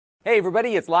Hey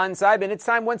everybody, it's Lon Seidman. It's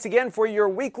time once again for your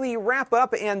weekly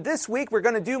wrap-up, and this week we're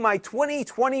going to do my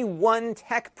 2021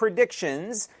 tech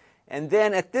predictions, and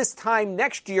then at this time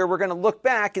next year we're going to look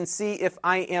back and see if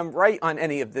I am right on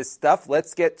any of this stuff.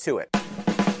 Let's get to it.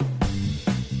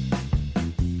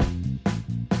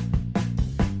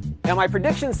 Now, my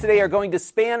predictions today are going to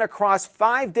span across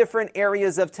 5 different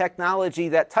areas of technology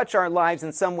that touch our lives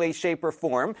in some way, shape, or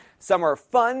form. Some are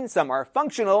fun, some are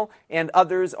functional, and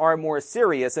others are more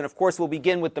serious. And of course, we'll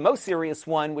begin with the most serious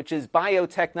one, which is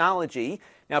biotechnology.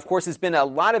 Now, of course, there's been a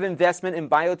lot of investment in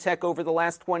biotech over the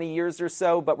last 20 years or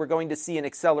so, but we're going to see an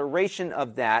acceleration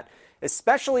of that,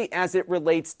 especially as it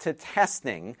relates to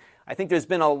testing. I think there's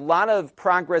been a lot of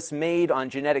progress made on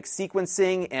genetic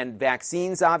sequencing and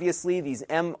vaccines, obviously. These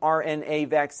mRNA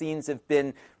vaccines have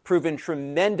been proven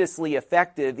tremendously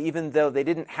effective, even though they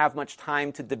didn't have much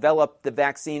time to develop the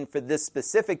vaccine for this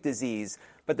specific disease.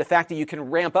 But the fact that you can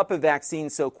ramp up a vaccine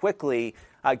so quickly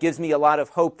gives me a lot of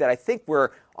hope that I think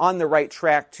we're on the right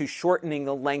track to shortening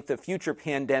the length of future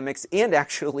pandemics and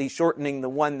actually shortening the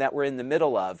one that we're in the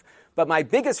middle of. But my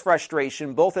biggest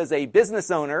frustration, both as a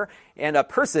business owner and a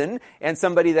person and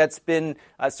somebody that's been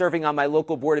serving on my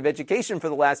local board of education for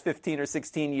the last 15 or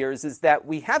 16 years, is that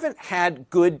we haven't had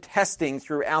good testing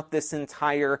throughout this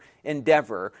entire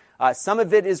endeavor. Some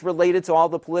of it is related to all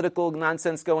the political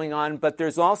nonsense going on, but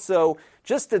there's also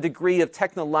just a degree of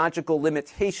technological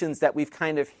limitations that we've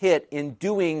kind of hit in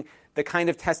doing the kind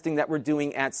of testing that we're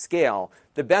doing at scale.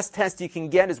 The best test you can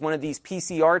get is one of these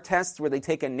PCR tests where they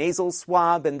take a nasal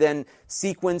swab and then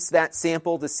sequence that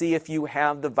sample to see if you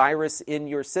have the virus in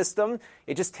your system.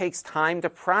 It just takes time to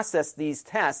process these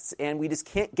tests, and we just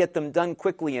can't get them done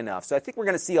quickly enough. So I think we're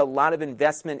going to see a lot of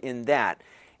investment in that.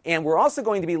 And we're also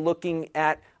going to be looking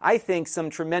at, I think, some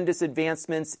tremendous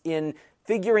advancements in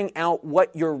figuring out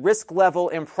what your risk level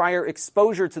and prior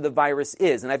exposure to the virus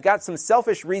is. And I've got some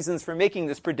selfish reasons for making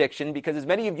this prediction because, as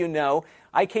many of you know,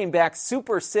 I came back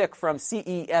super sick from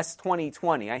CES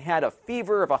 2020. I had a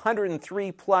fever of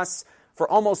 103 plus for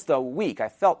almost a week. I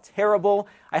felt terrible.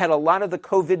 I had a lot of the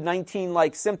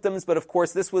COVID-19-like symptoms, but of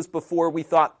course this was before we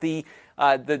thought the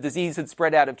disease had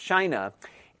spread out of China.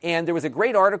 And there was a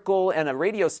great article and a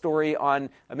radio story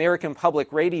on American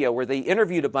Public Radio where they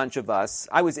interviewed a bunch of us.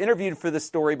 I was interviewed for the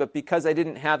story, but because I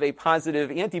didn't have a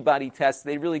positive antibody test,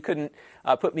 they really couldn't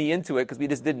put me into it because we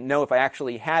just didn't know if I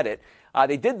actually had it.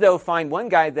 They did, though, find one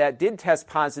guy that did test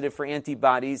positive for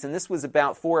antibodies, and this was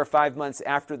about 4 or 5 months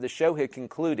after the show had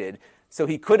concluded. So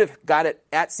he could have got it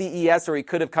at CES or he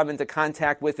could have come into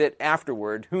contact with it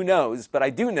afterward. Who knows? But I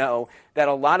do know that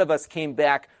a lot of us came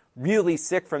back really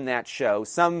sick from that show,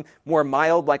 some more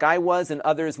mild like I was and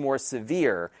others more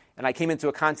severe. And I came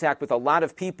into contact with a lot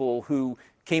of people who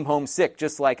came home sick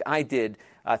just like I did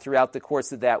throughout the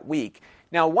course of that week.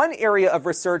 Now, one area of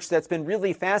research that's been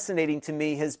really fascinating to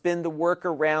me has been the work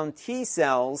around T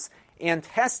cells and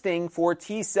testing for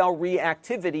T cell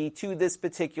reactivity to this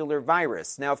particular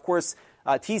virus. Now, of course,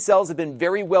 T cells have been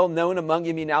very well known among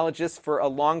immunologists for a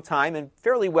long time and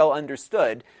fairly well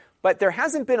understood. But there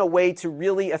hasn't been a way to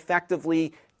really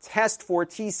effectively test for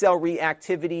T-cell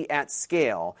reactivity at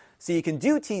scale. So you can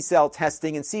do T-cell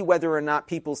testing and see whether or not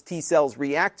people's T-cells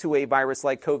react to a virus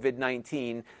like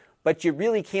COVID-19, but you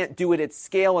really can't do it at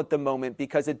scale at the moment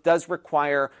because it does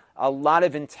require a lot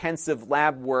of intensive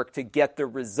lab work to get the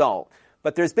result.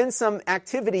 But there's been some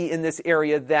activity in this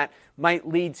area that might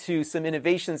lead to some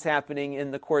innovations happening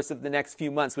in the course of the next few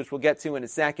months, which we'll get to in a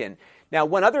second. Now,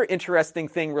 one other interesting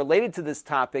thing related to this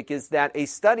topic is that a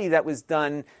study that was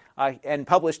done and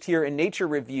published here in Nature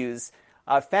Reviews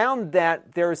found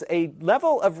that there's a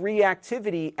level of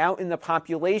reactivity out in the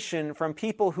population from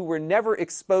people who were never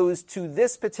exposed to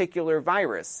this particular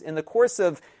virus. In the course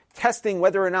of testing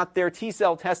whether or not their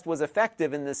T-cell test was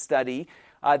effective in this study,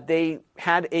 they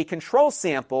had a control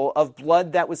sample of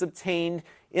blood that was obtained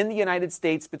in the United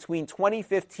States between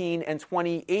 2015 and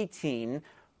 2018,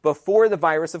 before the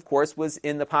virus, of course, was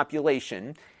in the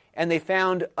population. And they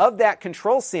found of that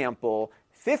control sample,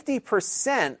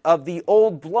 50% of the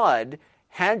old blood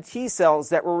had T cells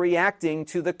that were reacting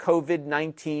to the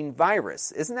COVID-19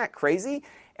 virus. Isn't that crazy?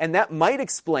 And that might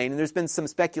explain, and there's been some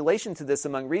speculation to this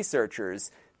among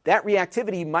researchers, that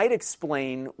reactivity might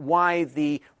explain why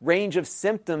the range of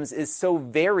symptoms is so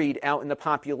varied out in the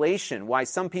population, why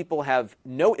some people have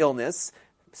no illness,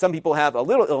 some people have a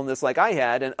little illness like I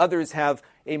had, and others have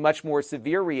a much more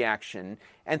severe reaction.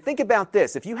 And think about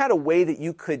this. If you had a way that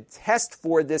you could test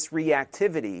for this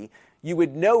reactivity, you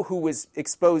would know who was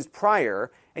exposed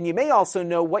prior, and you may also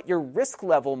know what your risk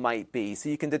level might be, so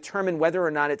you can determine whether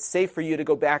or not it's safe for you to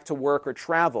go back to work or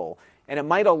travel. And it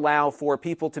might allow for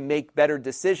people to make better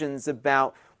decisions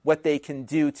about what they can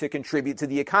do to contribute to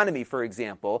the economy, for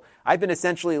example. I've been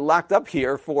essentially locked up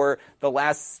here for the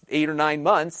last 8 or 9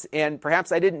 months, and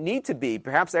perhaps I didn't need to be.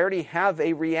 Perhaps I already have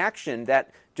a reaction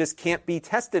that just can't be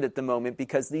tested at the moment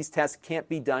because these tests can't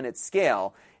be done at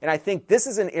scale. And I think this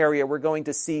is an area we're going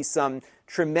to see some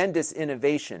tremendous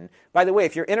innovation. By the way,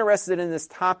 if you're interested in this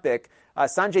topic,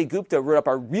 Sanjay Gupta wrote up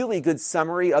a really good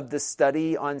summary of this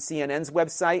study on CNN's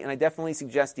website, and I definitely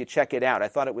suggest you check it out. I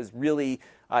thought it was really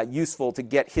useful to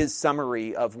get his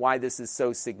summary of why this is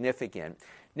so significant.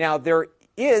 Now, there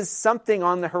is something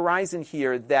on the horizon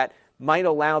here that might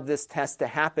allow this test to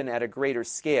happen at a greater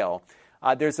scale.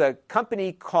 There's a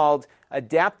company called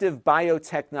Adaptive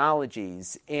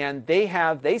Biotechnologies, and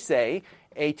they say,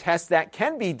 a test that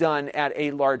can be done at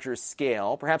a larger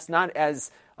scale, perhaps not as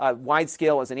wide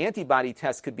scale as an antibody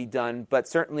test could be done, but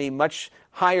certainly much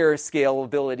higher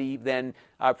scalability than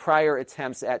prior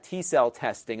attempts at T-cell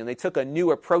testing, and they took a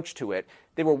new approach to it.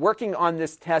 They were working on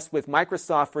this test with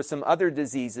Microsoft for some other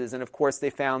diseases, and of course they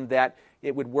found that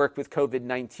it would work with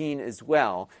COVID-19 as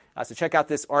well. So check out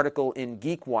this article in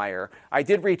GeekWire. I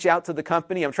did reach out to the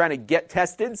company. I'm trying to get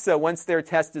tested, so once their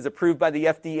test is approved by the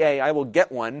FDA, I will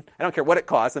get one. I don't care what it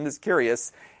costs. I'm just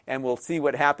curious, and we'll see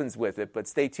what happens with it, but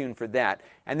stay tuned for that.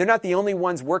 And they're not the only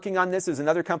ones working on this. There's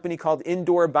another company called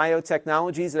Indoor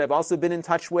Biotechnologies that I've also been in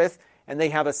touch with, and they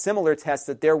have a similar test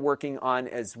that they're working on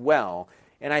as well.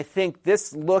 And I think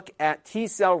this look at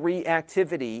T-cell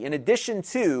reactivity, in addition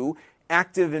to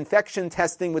active infection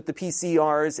testing with the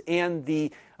PCRs and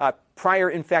the prior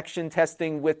infection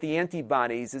testing with the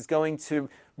antibodies, is going to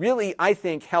really, I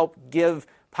think, help give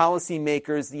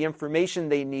policymakers the information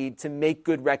they need to make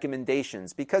good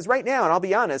recommendations. Because right now, and I'll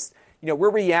be honest, we're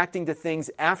reacting to things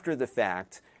after the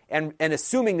fact and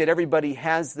assuming that everybody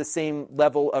has the same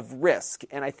level of risk.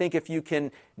 And I think if you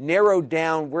can narrow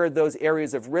down where those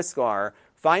areas of risk are,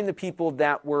 find the people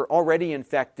that were already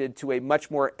infected to a much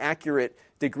more accurate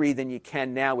degree than you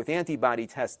can now with antibody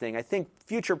testing, I think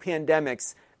future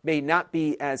pandemics may not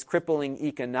be as crippling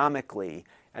economically.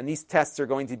 And these tests are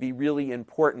going to be really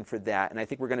important for that. And I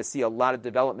think we're going to see a lot of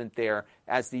development there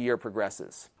as the year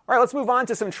progresses. All right, let's move on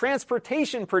to some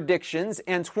transportation predictions.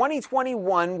 And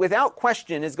 2021, without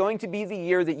question, is going to be the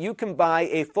year that you can buy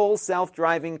a full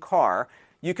self-driving car.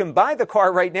 You can buy the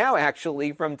car right now,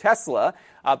 actually, from Tesla,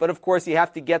 but of course you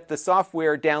have to get the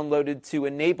software downloaded to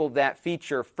enable that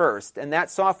feature first. And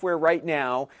that software right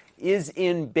now is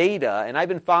in beta, and I've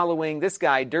been following this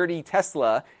guy, Dirty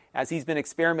Tesla, as he's been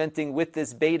experimenting with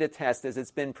this beta test as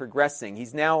it's been progressing.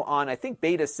 He's now on, I think,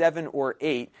 beta 7 or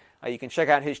 8. You can check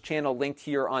out his channel linked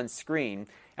here on screen.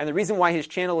 And the reason why his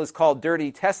channel is called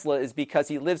Dirty Tesla is because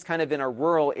he lives kind of in a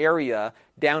rural area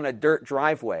down a dirt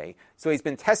driveway. So he's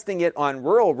been testing it on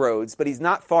rural roads, but he's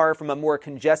not far from a more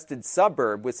congested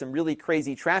suburb with some really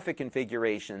crazy traffic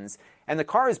configurations. And the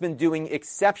car has been doing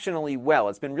exceptionally well.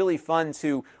 It's been really fun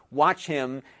to watch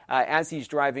him as he's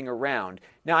driving around.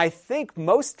 Now, I think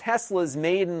most Teslas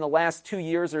made in the last 2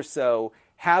 years or so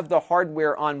have the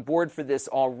hardware on board for this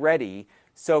already.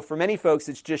 So for many folks,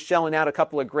 it's just shelling out a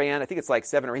couple of grand. I think it's like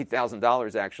 $7,000 or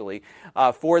 $8,000 actually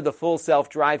for the full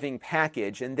self-driving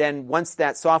package. And then once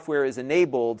that software is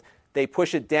enabled, they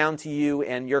push it down to you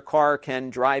and your car can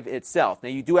drive itself. Now,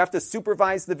 you do have to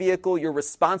supervise the vehicle. You're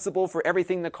responsible for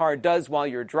everything the car does while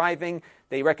you're driving.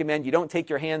 They recommend you don't take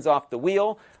your hands off the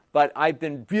wheel. But I've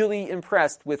been really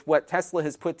impressed with what Tesla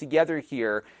has put together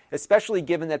here, especially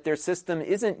given that their system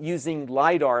isn't using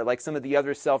LiDAR like some of the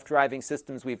other self-driving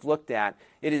systems we've looked at.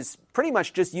 It is pretty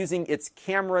much just using its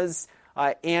cameras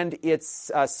and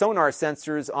its sonar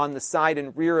sensors on the side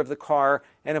and rear of the car,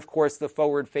 and of course the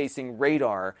forward-facing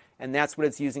radar. And that's what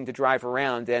it's using to drive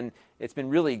around. And it's been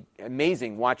really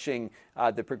amazing watching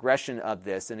the progression of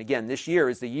this. And again, this year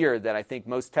is the year that I think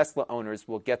most Tesla owners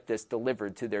will get this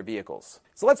delivered to their vehicles.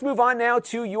 So let's move on now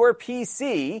to your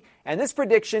PC. And this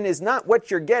prediction is not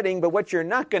what you're getting, but what you're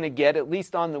not going to get, at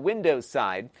least on the Windows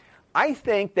side. I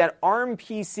think that ARM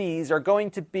PCs are going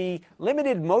to be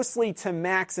limited mostly to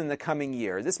Macs in the coming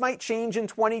year. This might change in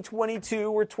 2022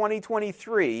 or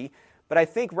 2023, but I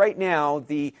think right now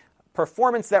the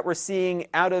performance that we're seeing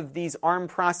out of these ARM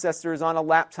processors on a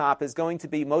laptop is going to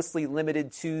be mostly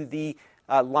limited to the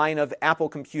line of Apple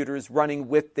computers running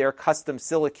with their custom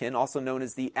silicon, also known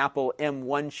as the Apple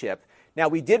M1 chip. Now,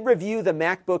 we did review the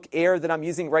MacBook Air that I'm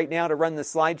using right now to run the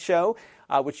slideshow,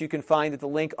 which you can find at the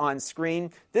link on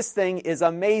screen. This thing is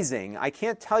amazing. I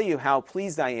can't tell you how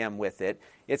pleased I am with it.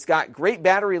 It's got great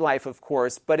battery life, of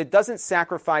course, but it doesn't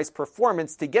sacrifice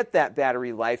performance to get that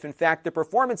battery life. In fact, the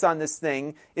performance on this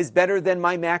thing is better than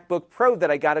my MacBook Pro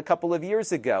that I got a couple of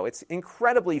years ago. It's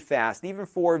incredibly fast, even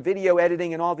for video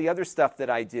editing and all the other stuff that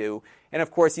I do. And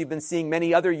of course, you've been seeing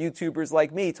many other YouTubers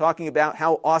like me talking about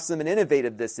how awesome and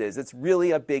innovative this is. It's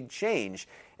really a big change.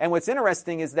 And what's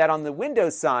interesting is that on the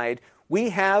Windows side,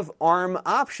 we have ARM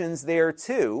options there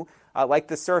too, like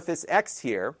the Surface X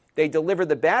here. They deliver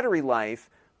the battery life,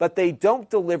 but they don't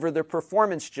deliver the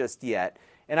performance just yet.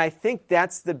 And I think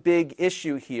that's the big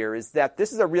issue here, is that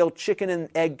this is a real chicken and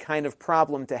egg kind of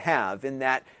problem to have, in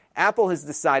that Apple has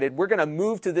decided we're going to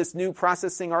move to this new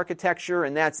processing architecture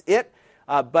and that's it.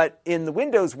 But in the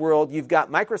Windows world, you've got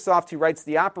Microsoft, who writes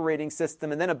the operating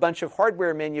system, and then a bunch of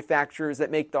hardware manufacturers that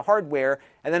make the hardware,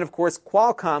 and then, of course,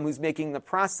 Qualcomm, who's making the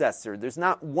processor. There's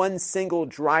not one single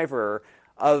driver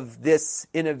of this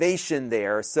innovation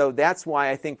there. So that's why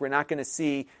I think we're not going to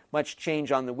see much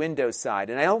change on the Windows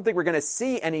side. And I don't think we're going to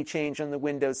see any change on the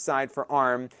Windows side for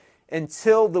ARM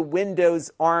until the Windows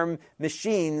ARM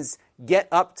machines get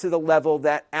up to the level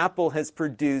that Apple has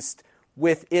produced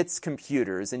with its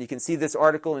computers. And you can see this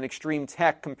article in Extreme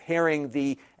Tech comparing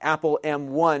the Apple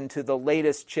M1 to the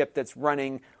latest chip that's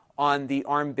running on the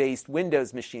ARM-based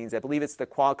Windows machines. I believe it's the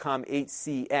Qualcomm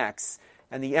 8CX.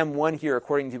 And the M1 here,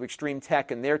 according to Extreme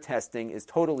Tech and their testing, is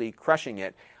totally crushing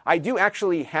it. I do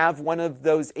actually have one of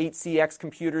those 8CX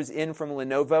computers in from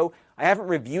Lenovo. I haven't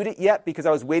reviewed it yet because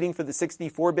I was waiting for the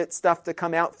 64-bit stuff to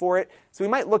come out for it. So we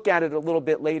might look at it a little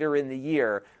bit later in the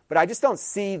year. But I just don't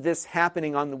see this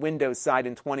happening on the Windows side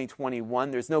in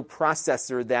 2021. There's no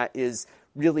processor that is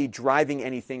really driving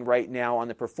anything right now on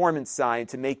the performance side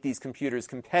to make these computers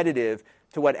competitive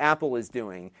to what Apple is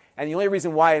doing. And the only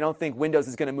reason why I don't think Windows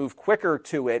is going to move quicker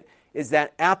to it is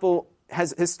that Apple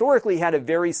has historically had a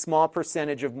very small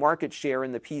percentage of market share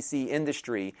in the PC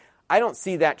industry. I don't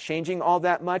see that changing all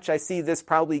that much. I see this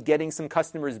probably getting some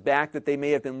customers back that they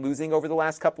may have been losing over the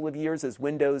last couple of years as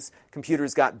Windows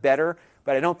computers got better.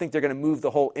 But I don't think they're going to move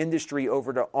the whole industry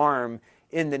over to ARM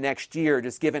in the next year,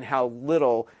 just given how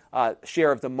little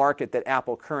share of the market that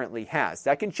Apple currently has.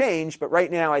 That can change, but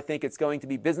right now I think it's going to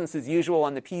be business as usual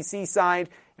on the PC side,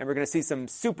 and we're going to see some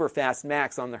super fast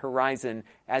Macs on the horizon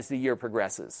as the year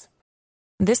progresses.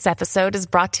 This episode is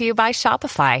brought to you by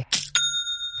Shopify.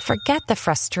 Forget the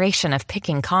frustration of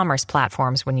picking commerce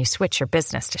platforms when you switch your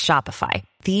business to Shopify,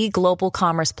 the global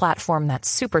commerce platform that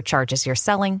supercharges your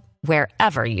selling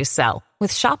wherever you sell.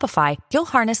 With Shopify, you'll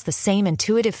harness the same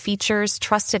intuitive features,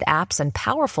 trusted apps, and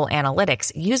powerful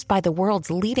analytics used by the world's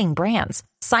leading brands.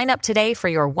 Sign up today for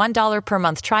your $1 per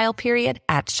month trial period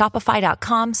at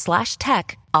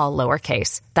shopify.com/tech, all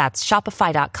lowercase. That's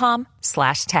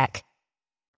shopify.com/tech.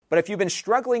 But if you've been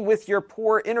struggling with your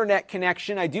poor internet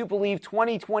connection, I do believe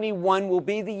 2021 will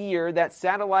be the year that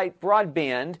satellite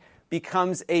broadband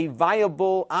becomes a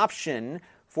viable option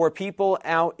for people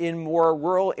out in more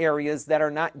rural areas that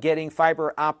are not getting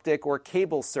fiber optic or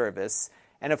cable service.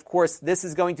 And of course, this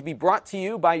is going to be brought to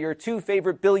you by your two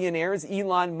favorite billionaires,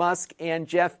 Elon Musk and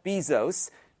Jeff Bezos.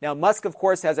 Now, Musk, of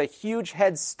course, has a huge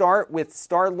head start with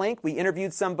Starlink. We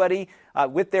interviewed somebody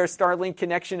with their Starlink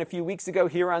connection a few weeks ago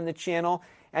here on the channel.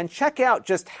 And check out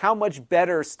just how much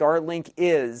better Starlink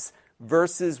is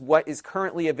versus what is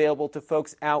currently available to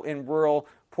folks out in rural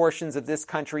portions of this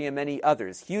country and many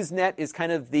others. HughesNet is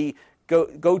kind of the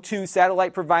go-to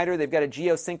satellite provider. They've got a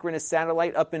geosynchronous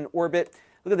satellite up in orbit.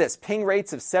 Look at this, ping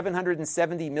rates of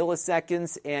 770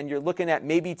 milliseconds, and you're looking at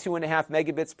maybe 2.5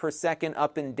 megabits per second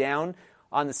up and down.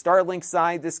 On the Starlink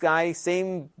side, this guy,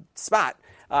 same spot,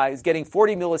 is getting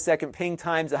 40 millisecond ping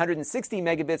times, 160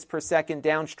 megabits per second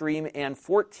downstream, and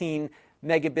 14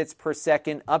 megabits per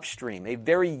second upstream. A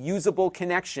very usable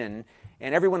connection.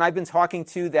 And everyone I've been talking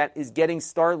to that is getting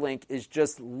Starlink is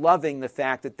just loving the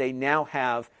fact that they now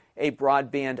have a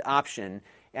broadband option.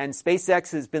 And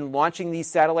SpaceX has been launching these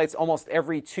satellites almost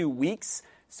every 2 weeks.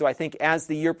 So I think as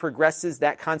the year progresses,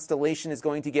 that constellation is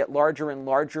going to get larger and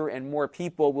larger, and more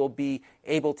people will be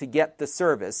able to get the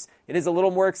service. It is a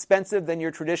little more expensive than your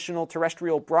traditional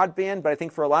terrestrial broadband, but I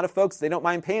think for a lot of folks, they don't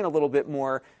mind paying a little bit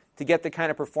more to get the kind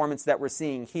of performance that we're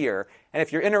seeing here. And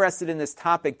if you're interested in this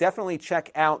topic, definitely check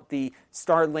out the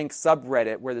Starlink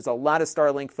subreddit, where there's a lot of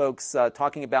Starlink folks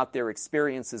talking about their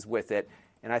experiences with it.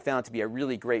 And I found it to be a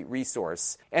really great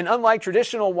resource. And unlike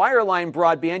traditional wireline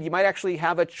broadband, you might actually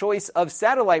have a choice of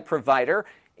satellite provider.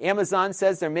 Amazon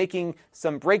says they're making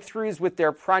some breakthroughs with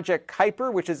their Project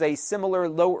Kuiper, which is a similar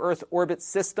low Earth orbit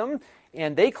system.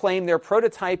 And they claim their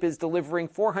prototype is delivering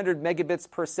 400 megabits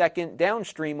per second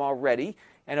downstream already.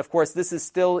 And of course, this is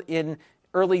still in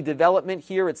early development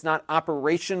here. It's not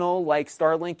operational like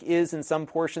Starlink is in some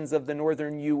portions of the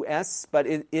northern U.S., but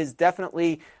it is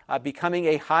definitely becoming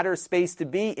a hotter space to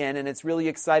be in, and it's really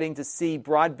exciting to see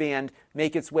broadband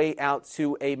make its way out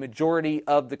to a majority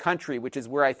of the country, which is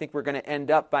where I think we're going to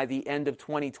end up by the end of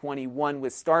 2021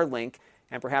 with Starlink,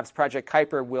 and perhaps Project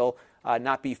Kuiper will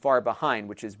not be far behind,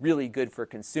 which is really good for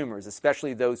consumers,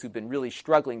 especially those who've been really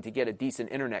struggling to get a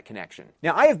decent internet connection.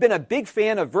 Now, I have been a big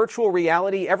fan of virtual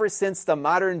reality ever since the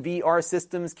modern VR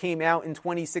systems came out in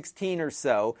 2016 or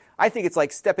so. I think it's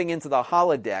like stepping into the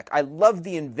holodeck. I love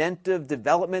the inventive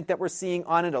development that we're seeing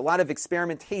on it, a lot of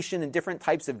experimentation and different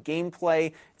types of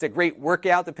gameplay. It's a great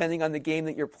workout depending on the game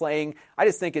that you're playing. I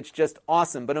just think it's just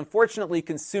awesome. But unfortunately,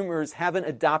 consumers haven't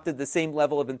adopted the same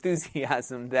level of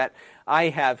enthusiasm that I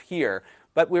have here.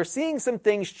 But we're seeing some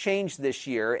things change this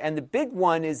year, and the big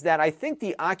one is that I think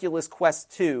the Oculus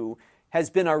Quest 2 has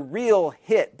been a real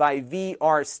hit by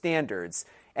VR standards.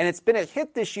 And it's been a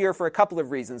hit this year for a couple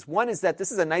of reasons. One is that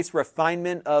this is a nice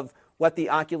refinement of what the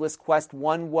Oculus Quest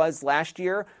 1 was last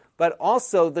year, but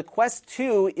also the Quest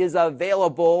 2 is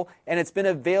available, and it's been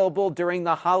available during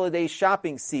the holiday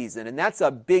shopping season. And that's a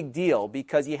big deal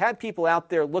because you had people out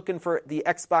there looking for the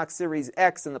Xbox Series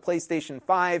X and the PlayStation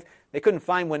 5. They couldn't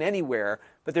find one anywhere,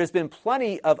 but there's been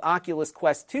plenty of Oculus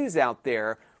Quest 2s out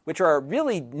there, which are a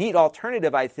really neat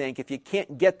alternative, I think, if you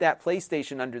can't get that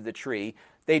PlayStation under the tree.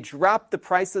 They dropped the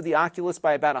price of the Oculus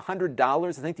by about $100.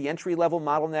 I think the entry-level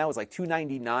model now is like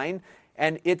 $299.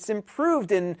 And it's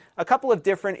improved in a couple of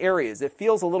different areas. It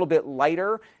feels a little bit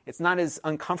lighter. It's not as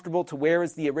uncomfortable to wear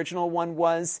as the original one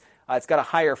was. It's got a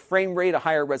higher frame rate, a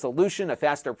higher resolution, a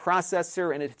faster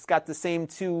processor, and it's got the same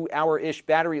 2-hour-ish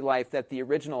battery life that the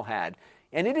original had.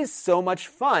 And it is so much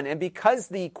fun. And because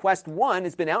the Quest 1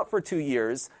 has been out for 2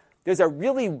 years, there's a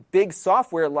really big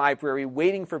software library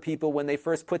waiting for people when they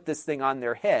first put this thing on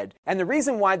their head. And the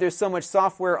reason why there's so much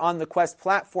software on the Quest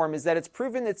platform is that it's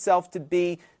proven itself to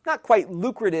be not quite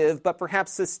lucrative, but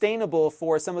perhaps sustainable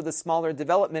for some of the smaller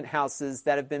development houses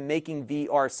that have been making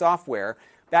VR software.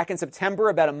 Back in September,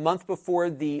 about a month before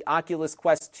the Oculus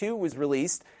Quest 2 was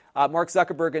released, Mark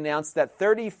Zuckerberg announced that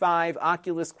 35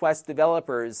 Oculus Quest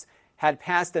developers had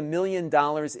passed $1 million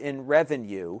in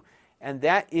revenue. And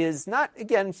that is not,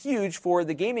 again, huge for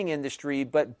the gaming industry,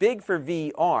 but big for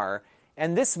VR.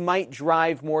 And this might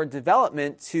drive more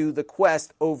development to the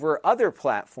Quest over other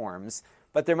platforms.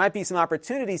 But there might be some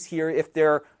opportunities here if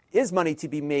there is money to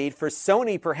be made for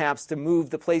Sony perhaps to move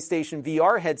the PlayStation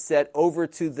VR headset over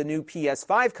to the new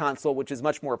PS5 console, which is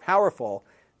much more powerful.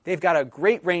 They've got a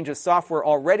great range of software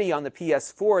already on the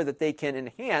PS4 that they can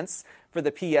enhance for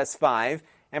the PS5.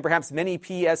 And perhaps many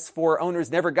PS4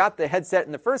 owners never got the headset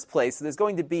in the first place. So there's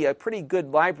going to be a pretty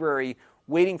good library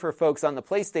waiting for folks on the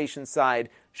PlayStation side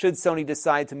should Sony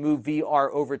decide to move VR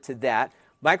over to that.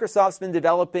 Microsoft's been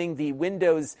developing the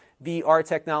Windows VR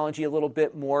technology a little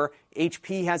bit more.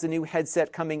 HP has a new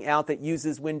headset coming out that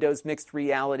uses Windows mixed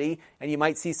reality, and you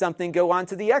might see something go on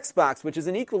to the Xbox, which is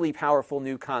an equally powerful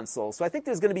new console. So I think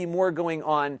there's going to be more going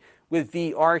on with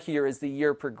VR here as the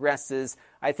year progresses.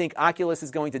 I think Oculus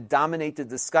is going to dominate the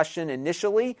discussion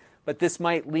initially, but this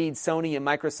might lead Sony and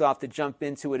Microsoft to jump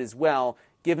into it as well,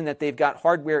 given that they've got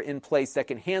hardware in place that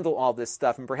can handle all this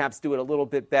stuff and perhaps do it a little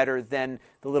bit better than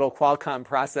the little Qualcomm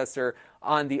processor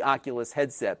on the Oculus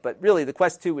headset. But really, the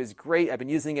Quest 2 is great. I've been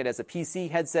using it as a PC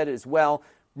headset as well.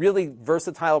 Really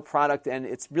versatile product, and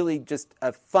it's really just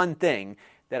a fun thing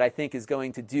that I think is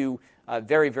going to do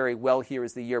very, very well here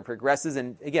as the year progresses,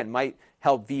 and again, might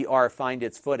help VR find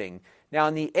its footing. Now,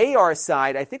 on the AR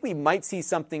side, I think we might see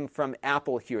something from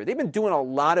Apple here. They've been doing a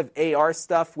lot of AR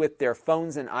stuff with their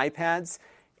phones and iPads,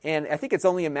 and I think it's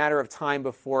only a matter of time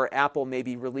before Apple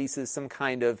maybe releases some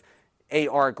kind of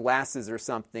AR glasses or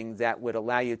something that would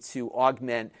allow you to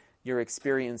augment your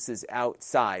experiences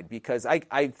outside, because I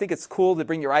think it's cool to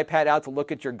bring your iPad out to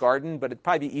look at your garden, but it'd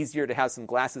probably be easier to have some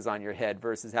glasses on your head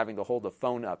versus having to hold a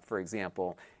phone up, for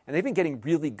example. And they've been getting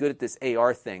really good at this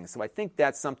AR thing, so I think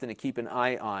that's something to keep an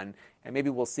eye on, and maybe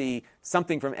we'll see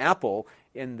something from Apple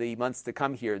in the months to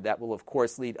come here that will, of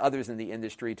course, lead others in the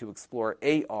industry to explore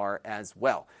AR as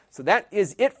well. So that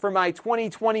is it for my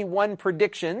 2021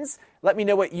 predictions. Let me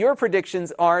know what your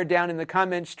predictions are down in the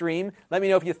comment stream. Let me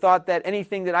know if you thought that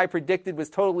anything that I predicted was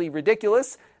totally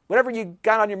ridiculous. Whatever you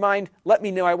got on your mind, let me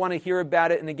know. I want to hear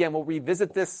about it. And again, we'll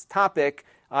revisit this topic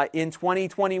in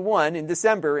 2021 in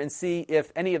December and see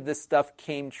if any of this stuff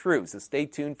came true. So stay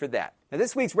tuned for that. Now,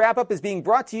 this week's wrap-up is being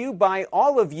brought to you by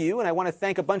all of you, and I want to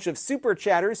thank a bunch of super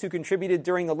chatters who contributed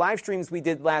during the live streams we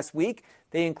did last week.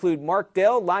 They include Mark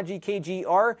Dell, Logi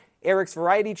KGR, Eric's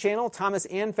Variety Channel, Thomas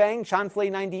Anfang,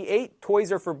 Chanflay98,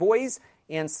 Toys Are for Boys,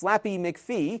 and Slappy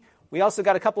McPhee. We also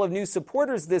got a couple of new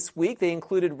supporters this week. They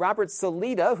included Robert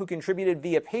Salida, who contributed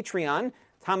via Patreon.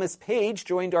 Thomas Page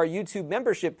joined our YouTube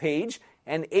membership page,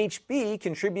 and HB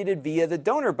contributed via the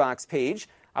donor box page.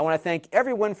 I want to thank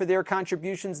everyone for their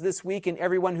contributions this week and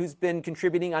everyone who's been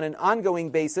contributing on an ongoing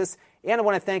basis. And I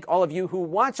want to thank all of you who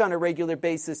watch on a regular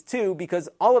basis too, because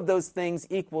all of those things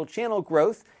equal channel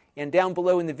growth. And down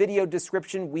below in the video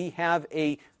description, we have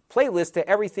a playlist to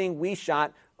everything we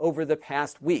shot over the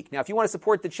past week. Now, if you want to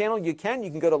support the channel, you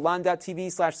can go to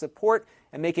lon.tv/support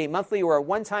and make a monthly or a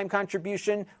one-time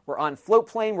contribution. We're on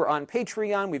Floatplane, we're on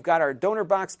Patreon, we've got our donor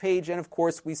box page, and of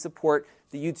course, we support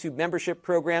the YouTube membership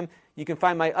program. You can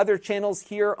find my other channels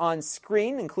here on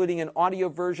screen, including an audio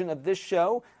version of this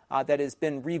show that has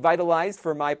been revitalized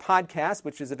for my podcast,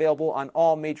 which is available on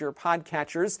all major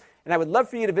podcatchers. And I would love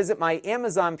for you to visit my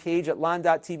Amazon page at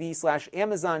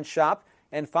lon.tv/Amazon shop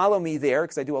and follow me there,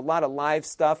 because I do a lot of live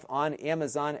stuff on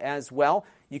Amazon as well.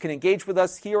 You can engage with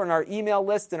us here on our email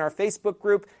list and our Facebook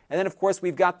group. And then, of course,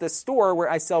 we've got the store where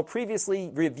I sell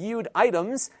previously reviewed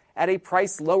items at a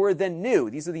price lower than new.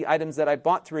 These are the items that I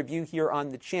bought to review here on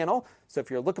the channel. So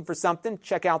if you're looking for something,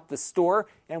 check out the store.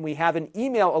 And we have an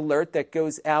email alert that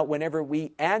goes out whenever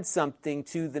we add something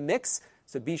to the mix.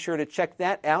 So be sure to check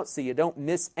that out so you don't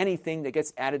miss anything that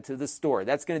gets added to the store.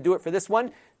 That's going to do it for this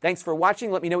one. Thanks for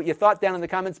watching. Let me know what you thought down in the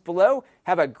comments below.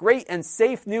 Have a great and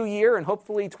safe new year, and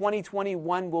hopefully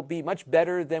 2021 will be much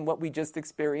better than what we just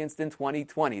experienced in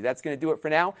 2020. That's going to do it for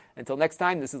now. Until next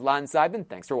time, this is Lon Seidman.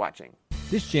 Thanks for watching.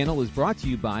 This channel is brought to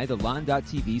you by the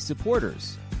Lon.TV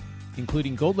supporters,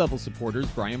 including gold level supporters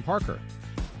Brian Parker,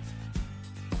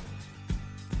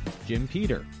 Jim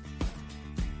Peter,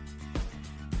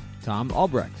 Tom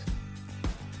Albrecht,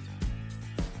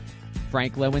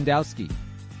 Frank Lewandowski,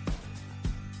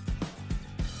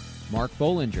 Mark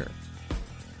Bollinger,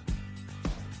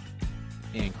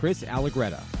 and Chris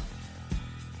Allegretta.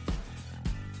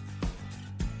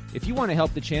 If you want to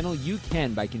help the channel, you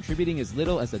can by contributing as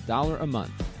little as $1 a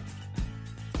month.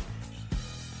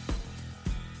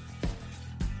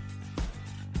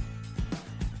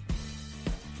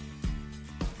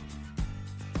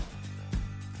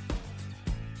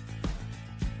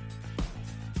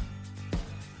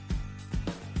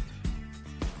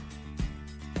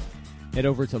 Head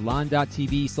over to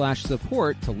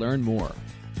lon.tv/support to learn more.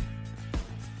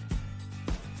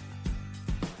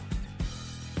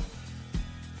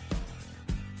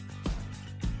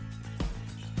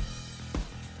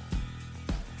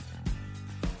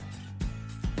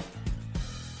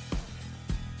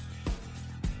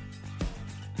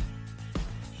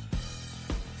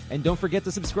 And don't forget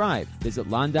to subscribe. Visit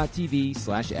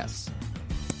lon.tv/s.